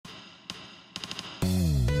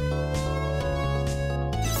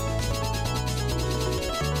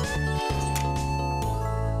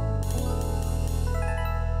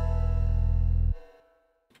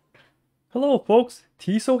Hello folks,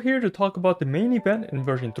 Tiso here to talk about the main event in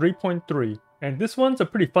version 3.3, and this one's a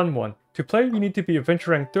pretty fun one. To play, you need to be adventure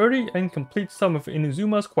rank 30 and complete some of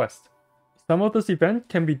Inuzuma's quest. Some of this event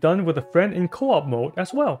can be done with a friend in co-op mode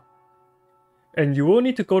as well. And you will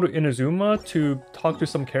need to go to Inazuma to talk to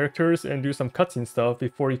some characters and do some cutscene stuff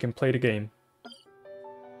before you can play the game.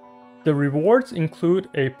 The rewards include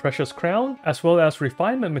a precious crown, as well as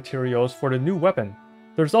refinement materials for the new weapon.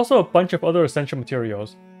 There's also a bunch of other essential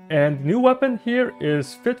materials. And the new weapon here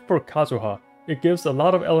is fit for Kazuha. It gives a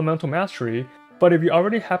lot of elemental mastery, but if you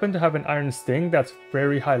already happen to have an Iron Sting that's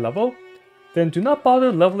very high level, then do not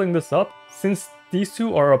bother leveling this up, since these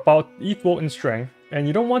two are about equal in strength, and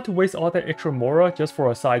you don't want to waste all that extra Mora just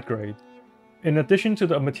for a side grade. In addition to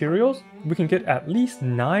the materials, we can get at least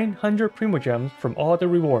 900 Primogems from all the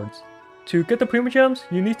rewards. To get the Primogems,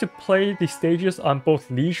 you need to play the stages on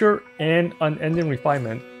both Leisure and Unending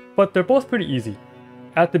Refinement, but they're both pretty easy.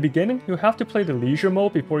 At the beginning, you have to play the Leisure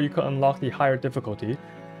mode before you can unlock the higher difficulty,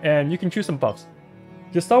 and you can choose some buffs.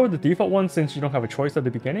 Just start with the default one since you don't have a choice at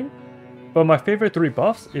the beginning, but my favorite 3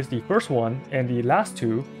 buffs is the first one and the last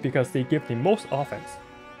 2 because they give the most offense.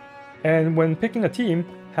 And when picking a team,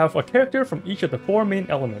 have a character from each of the 4 main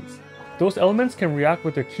elements. Those elements can react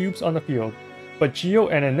with the cubes on the field, but Geo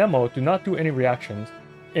and Anemo do not do any reactions,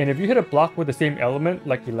 and if you hit a block with the same element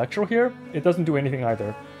like Electro here, it doesn't do anything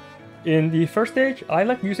either. In the first stage, I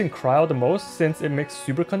like using Cryo the most since it makes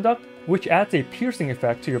Superconduct, which adds a piercing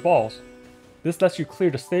effect to your balls. This lets you clear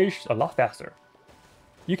the stage a lot faster.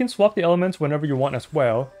 You can swap the elements whenever you want as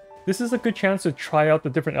well. This is a good chance to try out the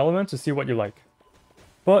different elements to see what you like.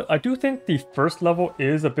 But I do think the first level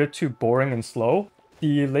is a bit too boring and slow.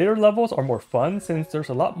 The later levels are more fun since there's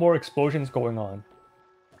a lot more explosions going on.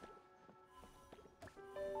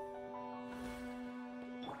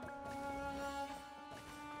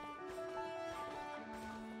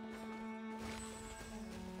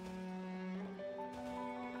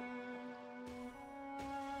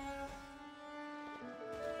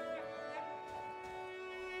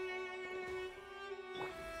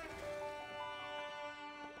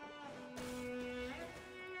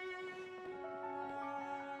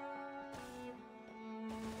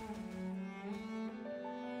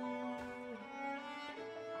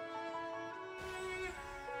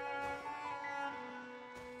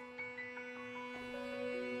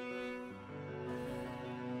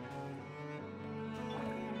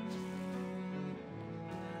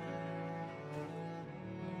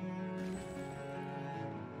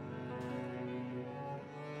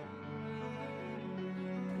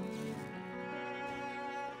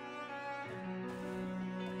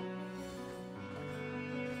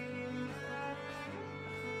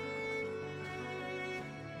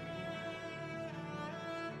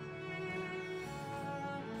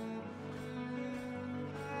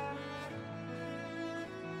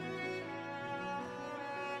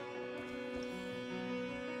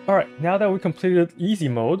 Alright, now that we completed easy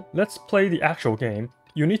mode, let's play the actual game.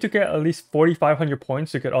 You need to get at least 4,500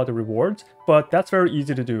 points to get all the rewards, but that's very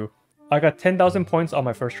easy to do. I got 10,000 points on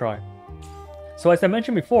my first try. So as I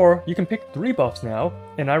mentioned before, you can pick 3 buffs now,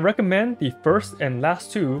 and I recommend the first and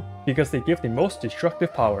last 2 because they give the most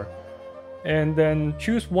destructive power. And then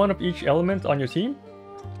choose one of each element on your team.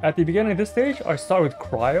 At the beginning of this stage, I start with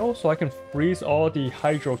Cryo so I can freeze all the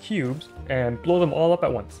Hydro cubes and blow them all up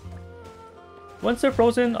at once. Once they're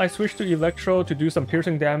frozen, I switch to Electro to do some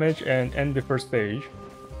piercing damage and end the first stage.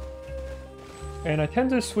 And I tend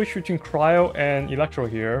to switch between Cryo and Electro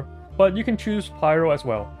here, but you can choose Pyro as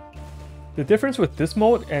well. The difference with this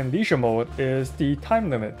mode and Leisure mode is the time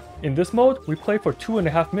limit. In this mode, we play for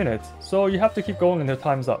 2.5 minutes, so you have to keep going until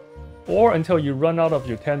time's up, or until you run out of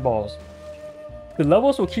your 10 balls. The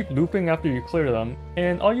levels will keep looping after you clear them,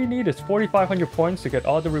 and all you need is 4,500 points to get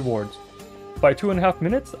all the rewards. By 2.5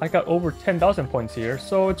 minutes, I got over 10,000 points here,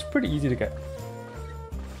 so it's pretty easy to get.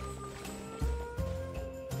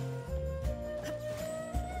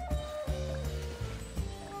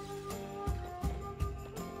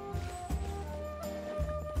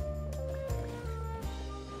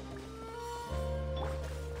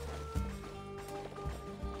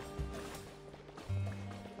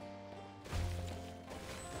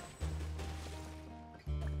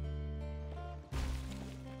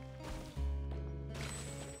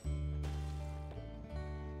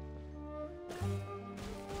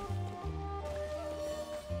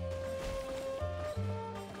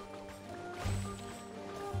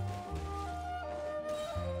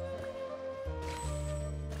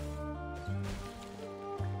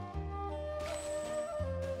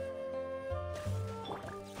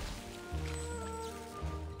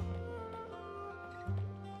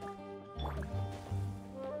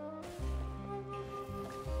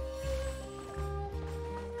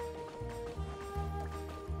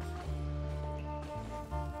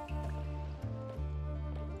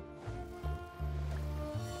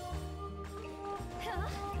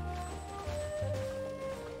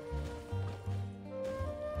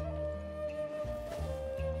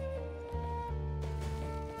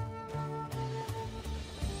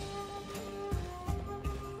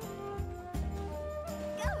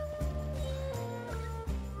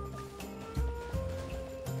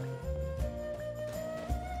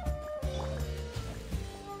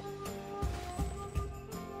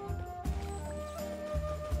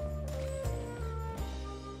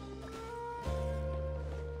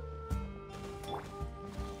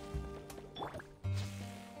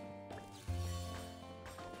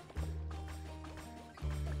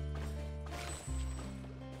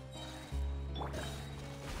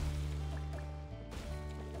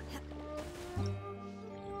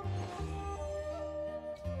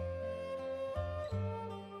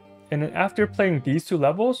 And then after playing these 2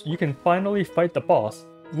 levels, you can finally fight the boss,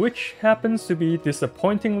 which happens to be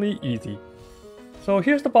disappointingly easy. So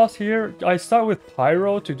here's the boss here. I start with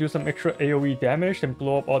Pyro to do some extra AoE damage and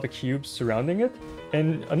blow up all the cubes surrounding it.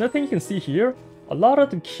 And another thing you can see here, a lot of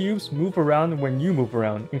the cubes move around when you move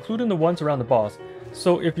around, including the ones around the boss.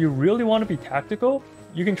 So if you really want to be tactical,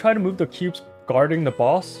 you can try to move the cubes guarding the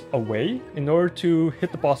boss away in order to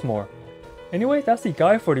hit the boss more. Anyway, that's the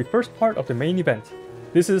guide for the first part of the main event.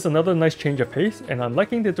 This is another nice change of pace, and I'm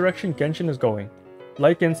liking the direction Genshin is going.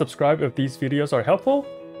 Like and subscribe if these videos are helpful,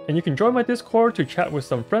 and you can join my Discord to chat with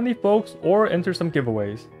some friendly folks or enter some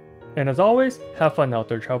giveaways. And as always, have fun out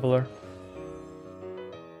there, traveler.